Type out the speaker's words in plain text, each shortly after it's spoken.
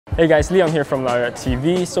Hey guys, Leon here from Laureate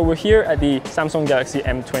TV. So we're here at the Samsung Galaxy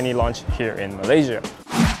M20 launch here in Malaysia.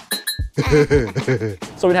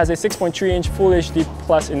 So it has a 6.3-inch Full HD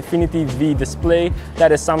Plus Infinity V display.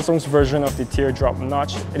 That is Samsung's version of the teardrop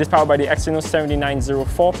notch. It is powered by the Exynos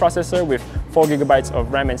 7904 processor with 4GB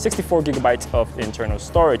of RAM and 64GB of internal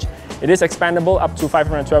storage. It is expandable up to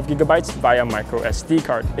 512GB via micro SD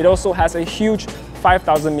card. It also has a huge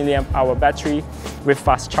 5000 mAh battery with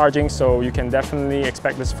fast charging, so you can definitely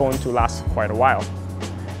expect this phone to last quite a while.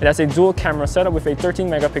 It has a dual camera setup with a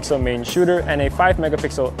 13-megapixel main shooter and a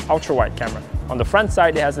 5-megapixel ultra-wide camera. On the front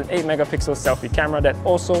side, it has an 8-megapixel selfie camera that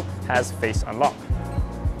also has face unlock.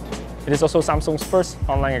 It is also Samsung's first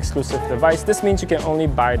online exclusive device. This means you can only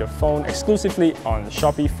buy the phone exclusively on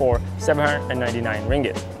Shopee for 799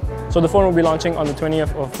 ringgit. So the phone will be launching on the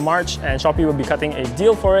 20th of March and Shopee will be cutting a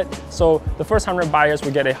deal for it. So the first 100 buyers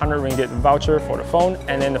will get a 100 ringgit voucher for the phone,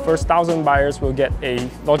 and then the first 1000 buyers will get a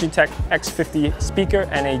Logitech X50 speaker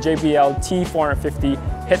and a JBL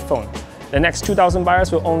T450 headphone. The next 2000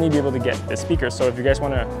 buyers will only be able to get the speaker. So if you guys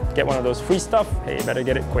want to get one of those free stuff, hey, you better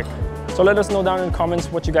get it quick. So let us know down in the comments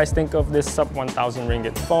what you guys think of this sub 1000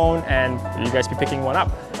 ringgit phone, and will you guys be picking one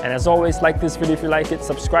up? And as always, like this video if you like it,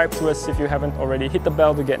 subscribe to us if you haven't already, hit the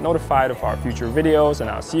bell to get notified of our future videos, and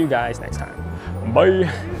I'll see you guys next time.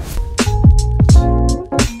 Bye!